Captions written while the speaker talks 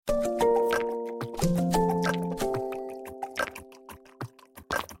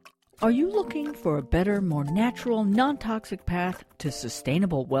Are you looking for a better, more natural, non-toxic path to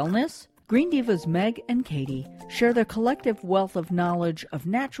sustainable wellness? Green Divas Meg and Katie share their collective wealth of knowledge of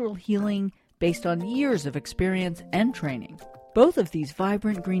natural healing based on years of experience and training. Both of these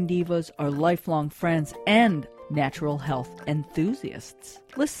vibrant Green Divas are lifelong friends and natural health enthusiasts.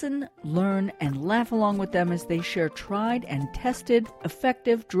 Listen, learn, and laugh along with them as they share tried and tested,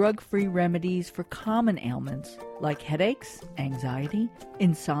 effective drug-free remedies for common ailments like headaches, anxiety,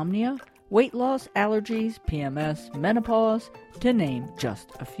 insomnia, weight loss, allergies, PMS, menopause, to name just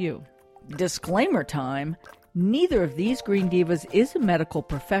a few. Disclaimer time, neither of these Green Divas is a medical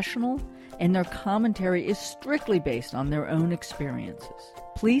professional, and their commentary is strictly based on their own experiences.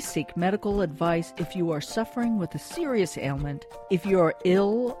 Please seek medical advice if you are suffering with a serious ailment, if you are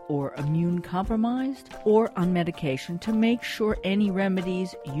ill or immune compromised, or on medication to make sure any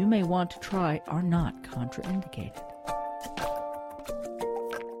remedies you may want to try are not contraindicated.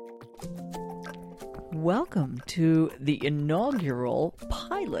 Welcome to the inaugural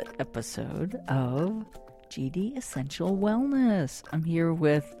pilot episode of GD Essential Wellness. I'm here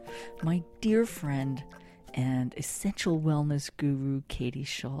with my dear friend and essential wellness guru, Katie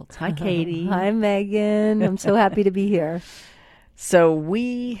Schultz. Hi, Katie. Hi, Megan. I'm so happy to be here. So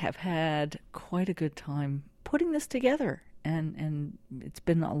we have had quite a good time putting this together, and it's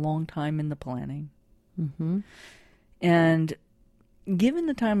been a long time in the planning. Mm-hmm. And given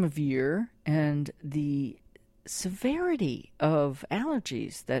the time of year and the severity of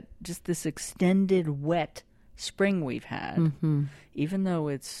allergies that just this extended wet spring we've had, even though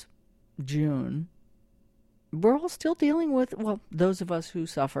it's June, we're all still dealing with, well, those of us who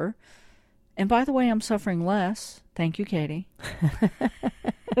suffer. And by the way, I'm suffering less. Thank you, Katie.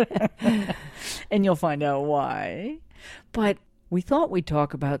 And you'll find out why. But we thought we'd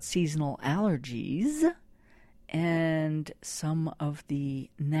talk about seasonal allergies and some of the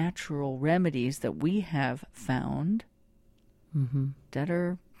natural remedies that we have found that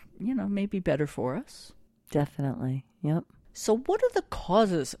are, maybe better for us. Definitely. Yep. So what are the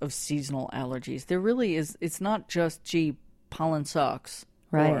causes of seasonal allergies? There really is, it's not just, pollen sucks.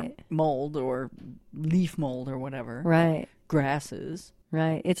 Right. Or mold or leaf mold or whatever. Right. Grasses.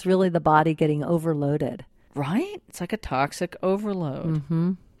 Right. It's really the body getting overloaded. Right? It's like a toxic overload.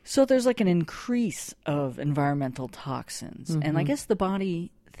 Mm-hmm. So there's like an increase of environmental toxins. And I guess the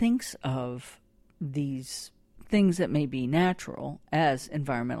body thinks of these things that may be natural as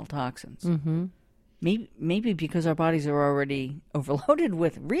environmental toxins. Mm-hmm. Maybe because our bodies are already overloaded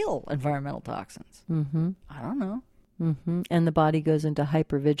with real environmental toxins. Mm-hmm. I don't know. Mm-hmm. And the body goes into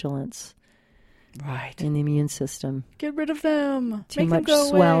hypervigilance. Right. In the immune system. Get rid of them. Too Make much them go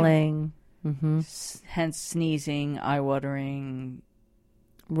swelling. Mm-hmm. Hence sneezing, eye-watering,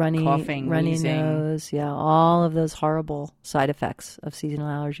 coughing, runny wheezing. nose. Yeah, all of those horrible side effects of seasonal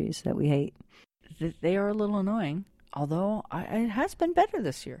allergies that we hate. They are a little annoying, although it has been better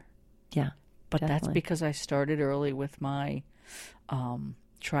this year. Yeah. But definitely. That's because I started early with my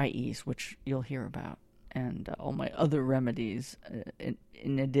Tri-Ease, which you'll hear about, and all my other remedies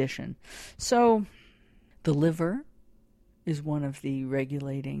in addition. So the liver is one of the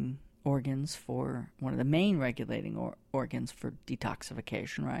regulating organs for, one of the main regulating organs for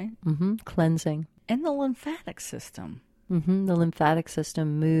detoxification, right? Mm-hmm. Cleansing. And the lymphatic system. Mm-hmm. The lymphatic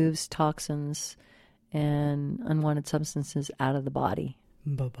system moves toxins and unwanted substances out of the body.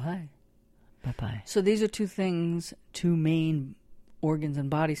 Bye-bye. Bye-bye. So these are two main organs and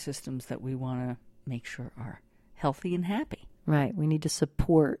body systems that we want to make sure are healthy and happy. Right. We need to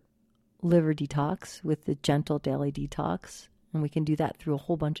support liver detox with the gentle daily detox. And we can do that through a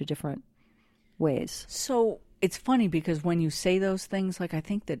whole bunch of different ways. So it's funny because when you say those things, like I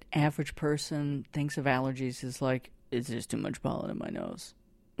think that average person thinks of allergies as like, is there too much pollen in my nose?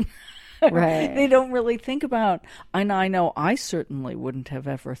 Right. They don't really think about, and I know I certainly wouldn't have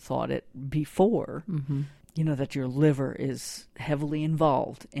ever thought it before, that your liver is heavily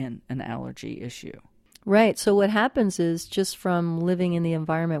involved in an allergy issue. Right. So what happens is just from living in the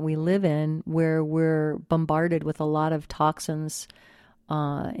environment we live in, where we're bombarded with a lot of toxins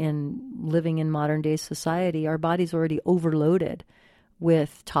and living in modern day society, our body's already overloaded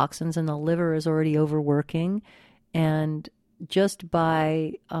with toxins and the liver is already overworking. And just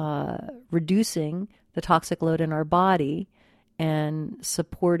by reducing the toxic load in our body and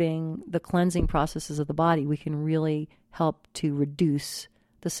supporting the cleansing processes of the body, we can really help to reduce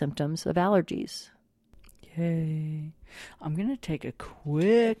the symptoms of allergies. Yay. I'm going to take a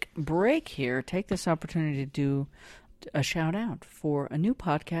quick break here, take this opportunity to do a shout out for a new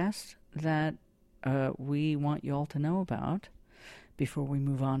podcast that we want you all to know about before we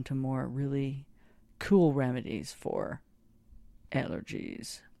move on to more really cool remedies for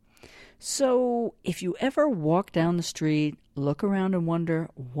allergies. So if you ever walk down the street, look around and wonder,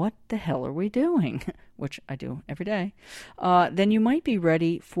 what the hell are we doing? Which I do every day. Then you might be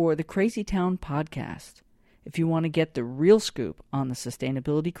ready for the Crazy Town podcast. If you want to get the real scoop on the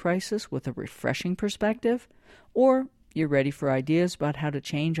sustainability crisis with a refreshing perspective, or you're ready for ideas about how to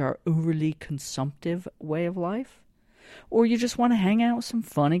change our overly consumptive way of life, or you just want to hang out with some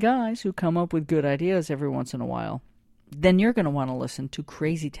funny guys who come up with good ideas every once in a while, then you're going to want to listen to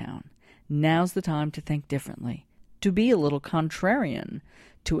Crazy Town. Now's the time to think differently, to be a little contrarian,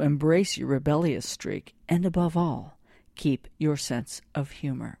 to embrace your rebellious streak, and above all, keep your sense of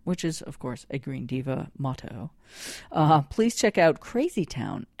humor, which is, of course, a Green Diva motto. Please check out Crazy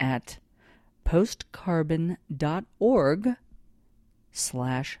Town at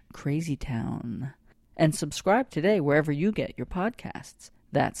postcarbon.org/crazytown and subscribe today wherever you get your podcasts.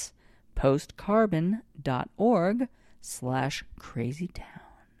 That's postcarbon.org/crazytown.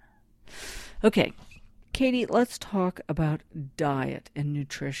 Okay, Katie, let's talk about diet and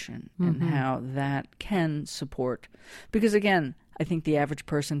nutrition and how that can support. Because again, I think the average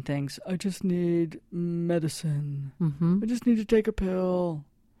person thinks, I just need medicine. I just need to take a pill.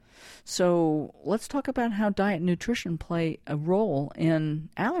 So let's talk about how diet and nutrition play a role in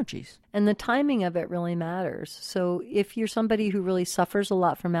allergies. And the timing of it really matters. So if you're somebody who really suffers a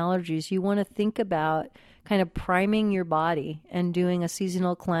lot from allergies, you want to think about kind of priming your body and doing a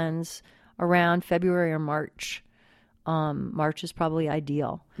seasonal cleanse around February or March. March is probably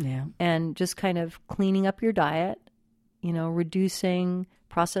ideal. Yeah. And just kind of cleaning up your diet, reducing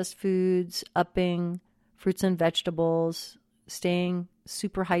processed foods, upping fruits and vegetables, staying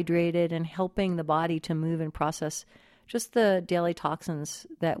super hydrated, and helping the body to move and process just the daily toxins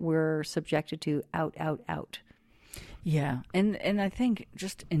that we're subjected to out. Yeah. And I think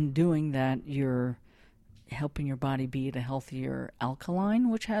just in doing that, you're helping your body be at a healthier alkaline,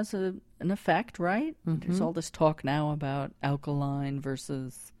 which has an effect, right? There's all this talk now about alkaline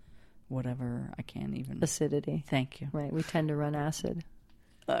versus whatever. I can't even. Acidity. Thank you. Right. We tend to run acid.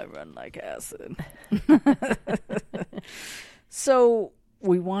 I run like acid. So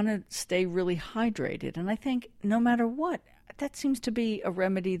we want to stay really hydrated. And I think no matter what, that seems to be a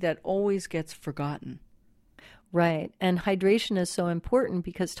remedy that always gets forgotten. Right. And hydration is so important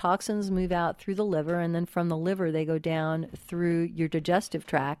because toxins move out through the liver, and then from the liver they go down through your digestive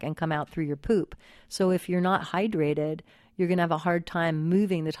tract and come out through your poop. So if you're not hydrated, you're going to have a hard time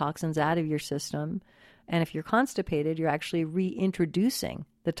moving the toxins out of your system. And if you're constipated, you're actually reintroducing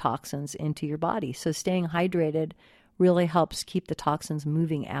the toxins into your body. So staying hydrated really helps keep the toxins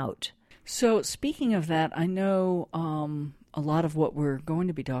moving out. So speaking of that, I know a lot of what we're going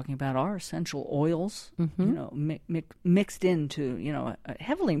to be talking about are essential oils, mixed into,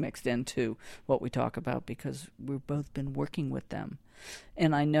 heavily mixed into what we talk about because we've both been working with them.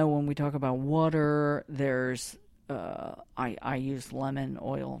 And I know when we talk about water, there's, I use lemon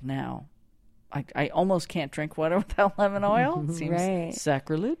oil now. I almost can't drink water without lemon oil. It seems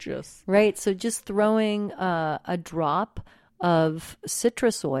sacrilegious. Right. So just throwing a drop of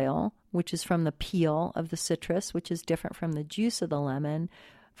citrus oil, which is from the peel of the citrus, which is different from the juice of the lemon.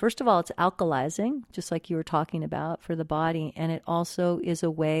 First of all, it's alkalizing, just like you were talking about, for the body. And it also is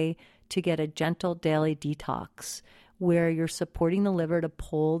a way to get a gentle daily detox where you're supporting the liver to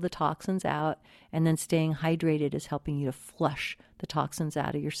pull the toxins out, and then staying hydrated is helping you to flush the toxins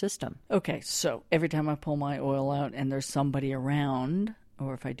out of your system. Okay, so every time I pull my oil out and there's somebody around,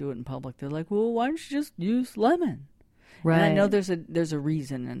 or if I do it in public, they're like, well, why don't you just use lemon? Right. And I know there's a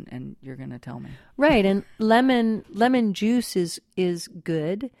reason, and you're going to tell me. Right, and lemon juice is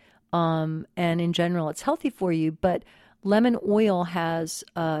good, and in general it's healthy for you, but lemon oil has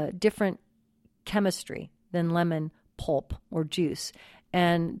different chemistry than lemon pulp or juice.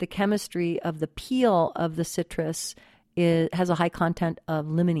 And the chemistry of the peel of the citrus has a high content of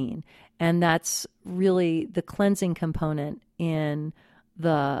limonene, and that's really the cleansing component in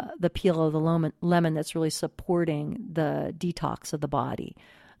the peel of the lemon that's really supporting the detox of the body.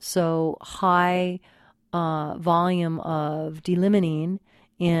 So high volume of D-limonene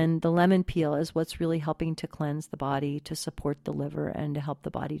in the lemon peel is what's really helping to cleanse the body, to support the liver, and to help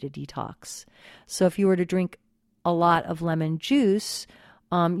the body to detox. So if you were to drink a lot of lemon juice,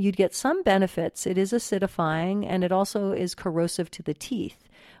 you'd get some benefits. It is acidifying, and it also is corrosive to the teeth,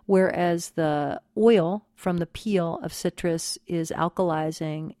 whereas the oil from the peel of citrus is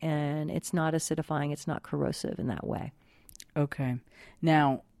alkalizing, and it's not acidifying, it's not corrosive in that way. Okay.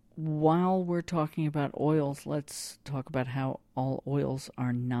 Now, while we're talking about oils, let's talk about how all oils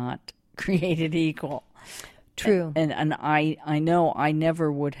are not created equal. True. And I know I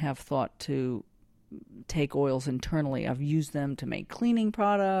never would have thought to take oils internally. I've used them to make cleaning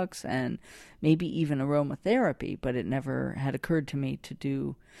products and maybe even aromatherapy, but it never had occurred to me to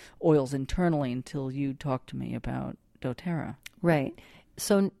do oils internally until you talked to me about doTERRA. Right.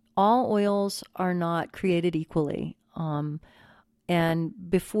 So all oils are not created equally. And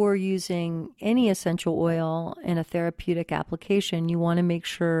before using any essential oil in a therapeutic application, you want to make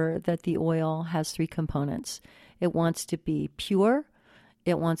sure that the oil has 3 components. It wants to be pure,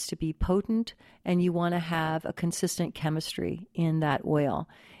 it wants to be potent, and you want to have a consistent chemistry in that oil.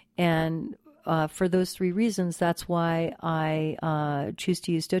 And for those 3 reasons, that's why I choose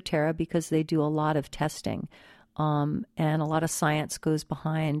to use doTERRA, because they do a lot of testing. And a lot of science goes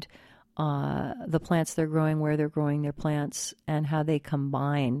behind the plants they're growing, where they're growing their plants, and how they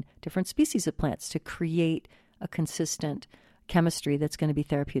combine different species of plants to create a consistent chemistry that's going to be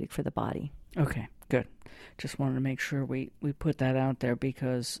therapeutic for the body. Okay, good. Just wanted to make sure we put that out there,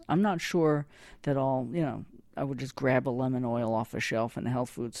 because I'm not sure that I would just grab a lemon oil off a shelf in a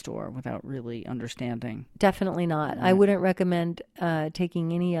health food store without really understanding. Definitely not. I wouldn't recommend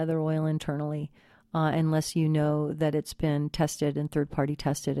taking any other oil internally unless you know that it's been tested and third-party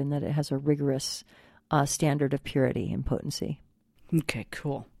tested and that it has a rigorous standard of purity and potency. Okay,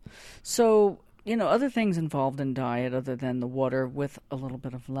 cool. So, other things involved in diet other than the water with a little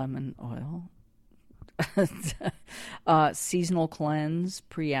bit of lemon oil. Seasonal cleanse,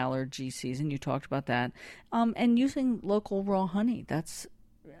 pre-allergy season, you talked about that. And using local raw honey.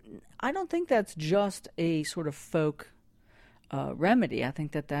 I don't think that's just a sort of folk remedy. I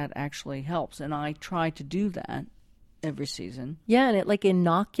think that actually helps, and I try to do that every season. Yeah, and it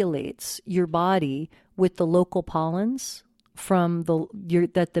inoculates your body with the local pollens from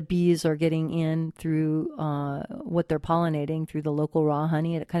that the bees are getting in through what they're pollinating through the local raw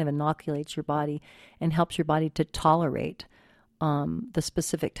honey. It kind of inoculates your body and helps your body to tolerate the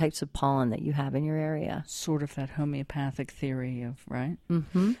specific types of pollen that you have in your area. Sort of that homeopathic theory of, right?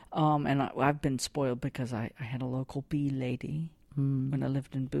 Mm-hmm. And I've been spoiled because I had a local bee lady when I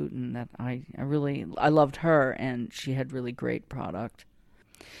lived in Bhutan that I loved her, and she had really great product.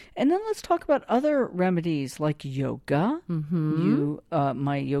 And then let's talk about other remedies like yoga. Mm-hmm.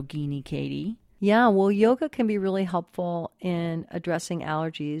 My yogini Katie. Yeah, well, yoga can be really helpful in addressing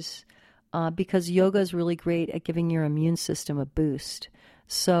allergies. Because yoga is really great at giving your immune system a boost.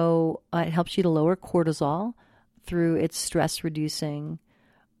 So it helps you to lower cortisol through its stress-reducing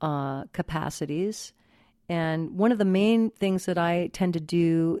capacities. And one of the main things that I tend to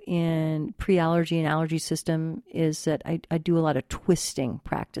do in pre-allergy and allergy system is that I do a lot of twisting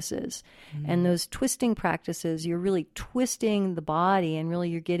practices. Mm-hmm. And those twisting practices, you're really twisting the body, and really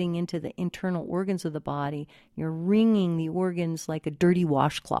you're getting into the internal organs of the body. You're wringing the organs like a dirty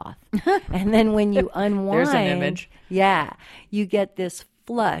washcloth. And then when you unwind, there's an image. Yeah, you get this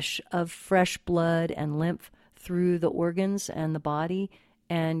flush of fresh blood and lymph through the organs and the body.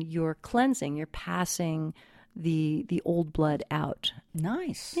 And you're cleansing, you're passing the old blood out.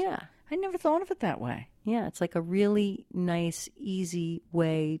 Nice. Yeah. I never thought of it that way. Yeah, it's like a really nice, easy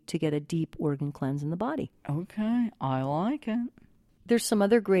way to get a deep organ cleanse in the body. Okay, I like it. There's some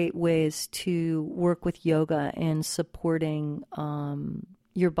other great ways to work with yoga in supporting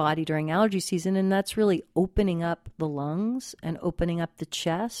your body during allergy season, and that's really opening up the lungs and opening up the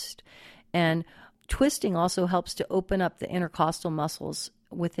chest. And twisting also helps to open up the intercostal muscles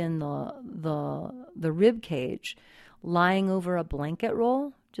within the rib cage. Lying over a blanket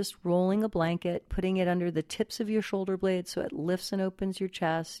roll, just rolling a blanket, putting it under the tips of your shoulder blades so it lifts and opens your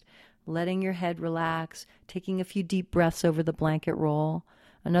chest, letting your head relax, taking a few deep breaths over the blanket roll.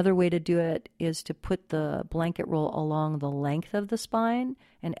 Another way to do it is to put the blanket roll along the length of the spine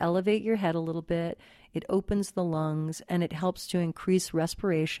and elevate your head a little bit. It opens the lungs and it helps to increase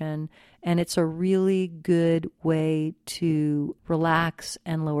respiration, and it's a really good way to relax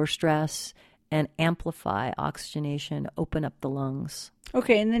and lower stress and amplify oxygenation, open up the lungs.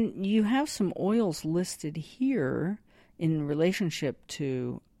 Okay, and then you have some oils listed here in relationship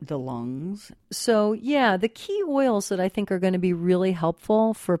to the lungs. So, yeah, the key oils that I think are going to be really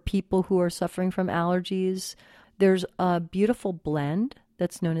helpful for people who are suffering from allergies, there's a beautiful blend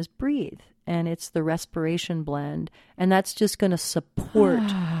that's known as Breathe, and it's the respiration blend, and that's just going to support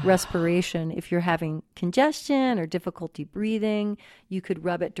respiration. If you're having congestion or difficulty breathing, you could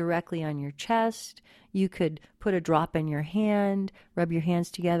rub it directly on your chest. You could put a drop in your hand, rub your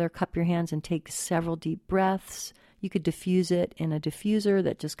hands together, cup your hands, and take several deep breaths. You could diffuse it in a diffuser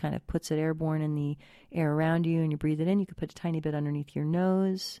that just kind of puts it airborne in the air around you, and you breathe it in. You could put a tiny bit underneath your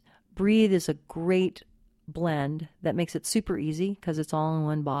nose. Breathe is a great blend that makes it super easy, because it's all in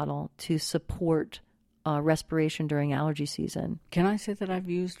one bottle, to support respiration during allergy season. Can I say that I've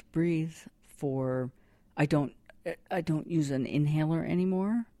used Breathe I don't use an inhaler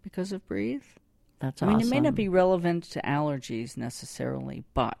anymore because of Breathe. That's I awesome. mean, it may not be relevant to allergies necessarily,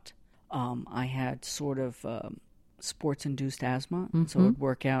 but I had sort of sports-induced asthma, so I would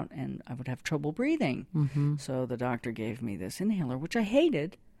work out and I would have trouble breathing. So the doctor gave me this inhaler, which I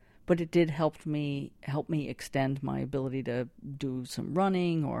hated, but it did help me extend my ability to do some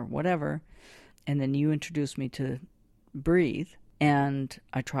running or whatever. And then you introduced me to Breathe, and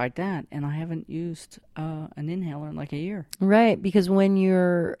I tried that, and I haven't used an inhaler in like a year. Right, because when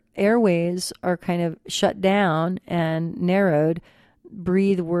your airways are kind of shut down and narrowed,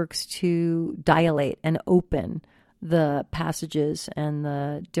 Breathe works to dilate and open the passages and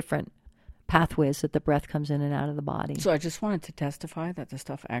the different pathways that the breath comes in and out of the body. So I just wanted to testify that the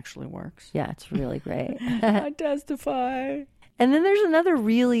stuff actually works. Yeah, it's really great. I testify. And then there's another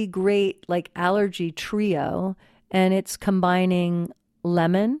really great like allergy trio, and it's combining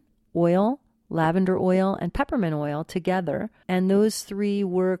lemon oil, lavender oil, and peppermint oil together. And those three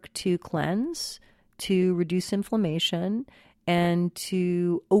work to cleanse, to reduce inflammation, and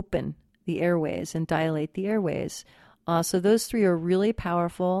to open the airways and dilate the airways. So those three are really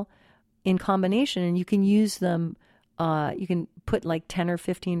powerful in combination, and you can use them. You can put like 10 or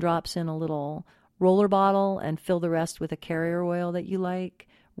 15 drops in a little roller bottle and fill the rest with a carrier oil that you like.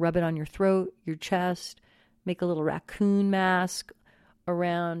 Rub it on your throat, your chest, make a little raccoon mask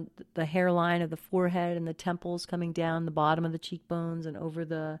around the hairline of the forehead and the temples coming down the bottom of the cheekbones and over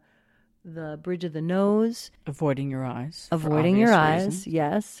the bridge of the nose. Avoiding your eyes. Avoiding your eyes,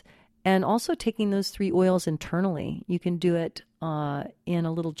 yes. And also taking those three oils internally. You can do it in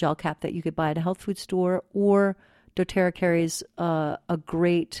a little gel cap that you could buy at a health food store, or doTERRA carries a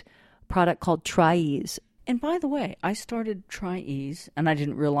great product called Tri-Ease. And by the way, I started Tri-Ease, and I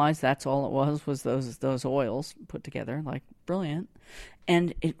didn't realize that's all it was those oils put together. Like, brilliant.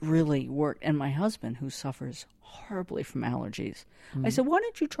 And it really worked. And my husband, who suffers horribly from allergies, I said, why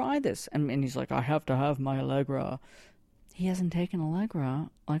don't you try this? And he's like, I have to have my Allegra. He hasn't taken Allegra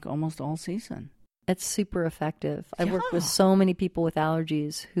like almost all season. It's super effective. Yeah. I've worked with so many people with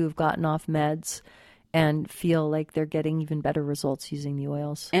allergies who've gotten off meds and feel like they're getting even better results using the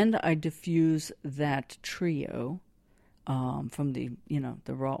oils. And I diffuse that trio from the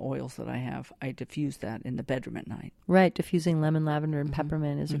raw oils that I have. I diffuse that in the bedroom at night. Right. Diffusing lemon, lavender, and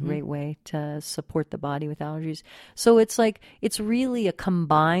peppermint is a great way to support the body with allergies. So it's really a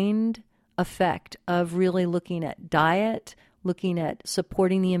combined effect of really looking at diet, looking at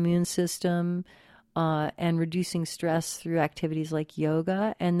supporting the immune system, and reducing stress through activities like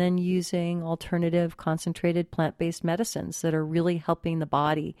yoga, and then using alternative concentrated plant-based medicines that are really helping the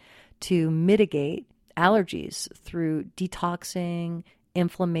body to mitigate allergies through detoxing,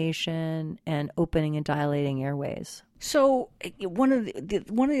 inflammation, and opening and dilating airways. So one of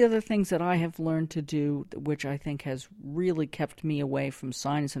the other things that I have learned to do, which I think has really kept me away from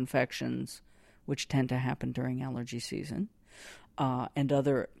sinus infections, which tend to happen during allergy season, and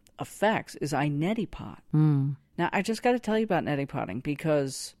other effects, is I neti pot. Now, I just got to tell you about neti potting,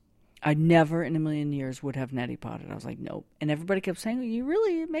 because I never in a million years would have neti potted. I was like, nope. And everybody kept saying,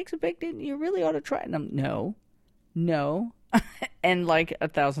 it makes a big deal. You really ought to try it. And I'm, no. And like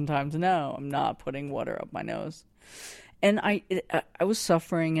 1,000 times, no, I'm not putting water up my nose. And I was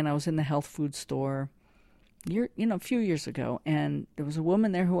suffering, and I was in the health food store a few years ago, and there was a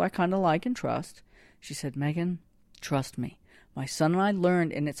woman there who I kind of like and trust. She said, Megan, trust me. My son and I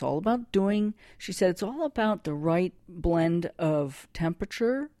learned, and it's all about she said, it's all about the right blend of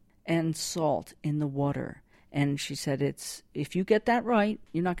temperature and salt in the water. And she said, if you get that right,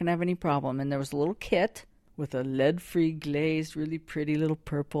 you're not going to have any problem. And there was a little kit with a lead-free glazed, really pretty little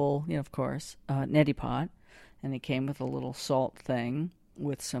purple, of course, neti pot. And it came with a little salt thing,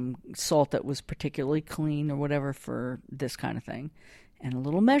 with some salt that was particularly clean or whatever for this kind of thing, and a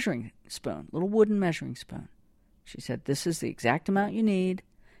little measuring spoon, little wooden measuring spoon. She said, this is the exact amount you need.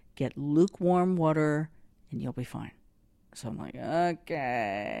 Get lukewarm water, and you'll be fine. So I'm like,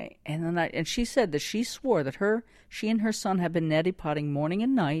 okay. And then she said that she swore that she and her son had been neti potting morning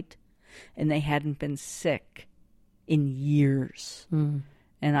and night, and they hadn't been sick in years.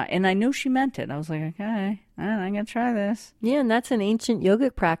 And I knew she meant it. I was like, okay, I'm going to try this. Yeah, and that's an ancient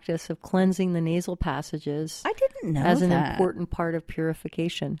yogic practice of cleansing the nasal passages. I didn't know as that. an important part of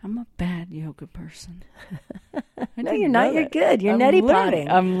purification. I'm a bad yoga person. No, you're not. You're good. You're neti potting.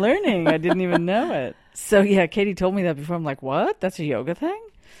 I'm learning. I didn't even know it. So, yeah, Katie told me that before. I'm like, what? That's a yoga thing?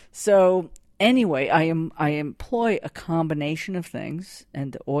 So, anyway, I employ a combination of things,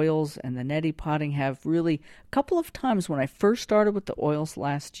 and the oils and the neti potting have really, a couple of times when I first started with the oils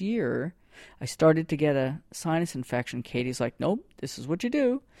last year, I started to get a sinus infection. Katie's like, nope, this is what you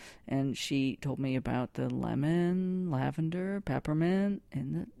do. And she told me about the lemon, lavender, peppermint,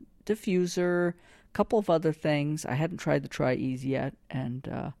 and the diffuser, a couple of other things. I hadn't tried the Tri-Ease yet. And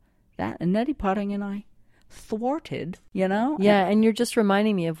that, and neti potting and I thwarted, Yeah, and you're just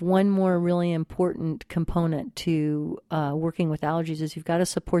reminding me of one more really important component to working with allergies is you've got to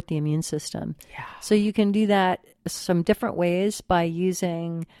support the immune system. Yeah. So you can do that some different ways by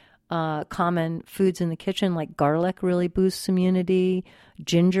using common foods in the kitchen, like garlic really boosts immunity,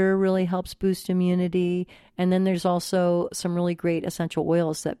 ginger really helps boost immunity, and then there's also some really great essential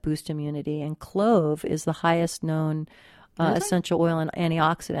oils that boost immunity, and clove is the highest known essential oil and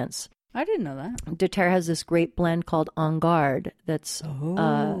antioxidants. I didn't know that. doTERRA has this great blend called On Guard that's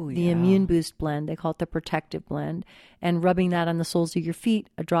the immune boost blend. They call it the protective blend. And rubbing that on the soles of your feet,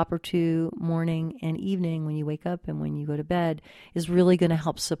 a drop or two morning and evening when you wake up and when you go to bed, is really going to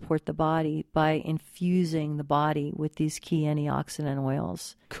help support the body by infusing the body with these key antioxidant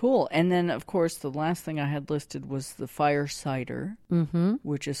oils. Cool. And then, of course, the last thing I had listed was the fire cider,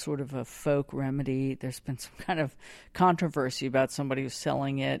 which is sort of a folk remedy. There's been some kind of controversy about somebody who's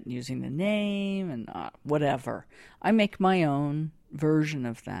selling it, using the name, and whatever. I make my own version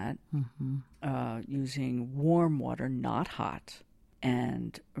of that using warm water, not hot,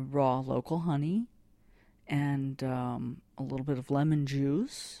 and raw local honey, and a little bit of lemon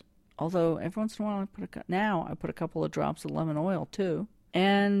juice. Although every once in a while I put a couple of drops of lemon oil too.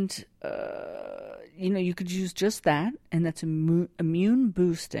 And, you could use just that, and that's immune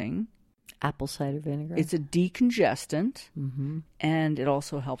boosting. Apple cider vinegar. It's a decongestant, and it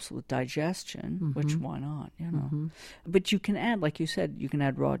also helps with digestion, which why not, But you can add, like you said, you can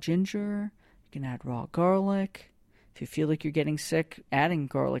add raw ginger, you can add raw garlic. If you feel like you're getting sick, adding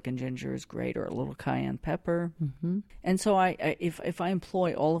garlic and ginger is great, or a little cayenne pepper. And so if I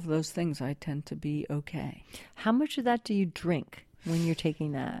employ all of those things, I tend to be okay. How much of that do you drink when you're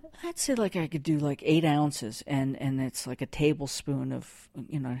taking that? I'd say I could do 8 ounces, and it's like a tablespoon of,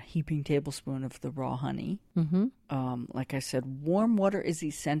 a heaping tablespoon of the raw honey. Like I said, warm water is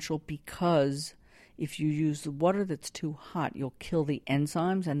essential because if you use the water that's too hot, you'll kill the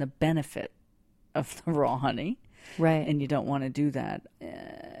enzymes and the benefit of the raw honey. Right. And you don't want to do that.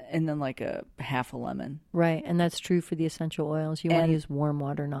 And then a half a lemon. Right. And that's true for the essential oils. You want to use warm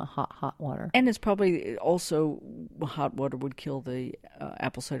water, not hot water. And it's probably also, hot water would kill the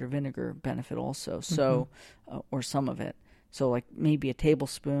apple cider vinegar benefit also. So, or some of it. So maybe a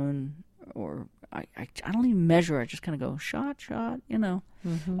tablespoon, or I don't even measure. I just kind of go shot,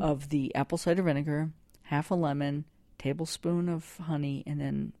 of the apple cider vinegar, half a lemon, tablespoon of honey, and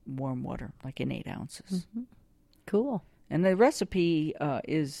then warm water, in 8 ounces. Cool. And the recipe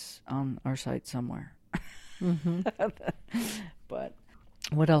is on our site somewhere. But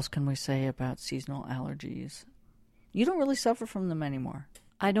what else can we say about seasonal allergies? You don't really suffer from them anymore.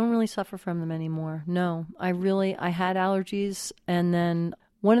 I don't really suffer from them anymore. No, I had allergies. And then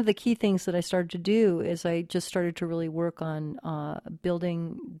one of the key things that I started to do is I just started to really work on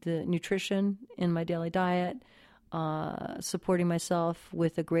building the nutrition in my daily diet, supporting myself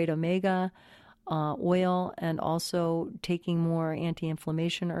with a great omega oil, and also taking more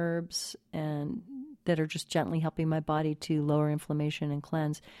anti-inflammation herbs and that are just gently helping my body to lower inflammation and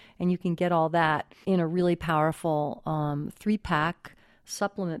cleanse. And you can get all that in a really powerful 3-pack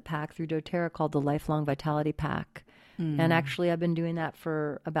supplement pack through doTERRA called the Lifelong Vitality Pack. And actually, I've been doing that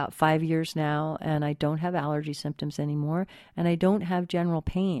for about 5 years now, and I don't have allergy symptoms anymore, and I don't have general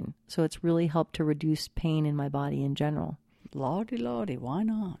pain. So it's really helped to reduce pain in my body in general. Lordy, why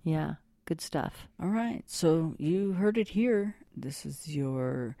not? Yeah. Good stuff. All right. So you heard it here. This is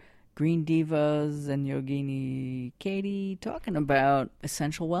your Green Divas and Yogini Katie talking about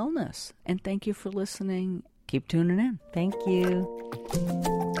essential wellness. And thank you for listening. Keep tuning in. Thank you.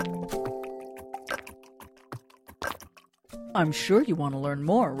 I'm sure you want to learn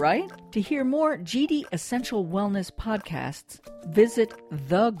more, right? To hear more GD Essential Wellness podcasts, visit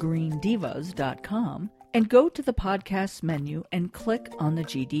thegreendivas.com and go to the podcast menu and click on the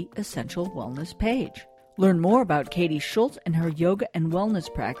GD Essential Wellness page. Learn more about Katie Schultz and her yoga and wellness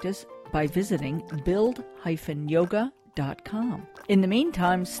practice by visiting build-yoga.com. In the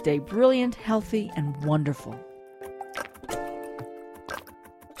meantime, stay brilliant, healthy, and wonderful.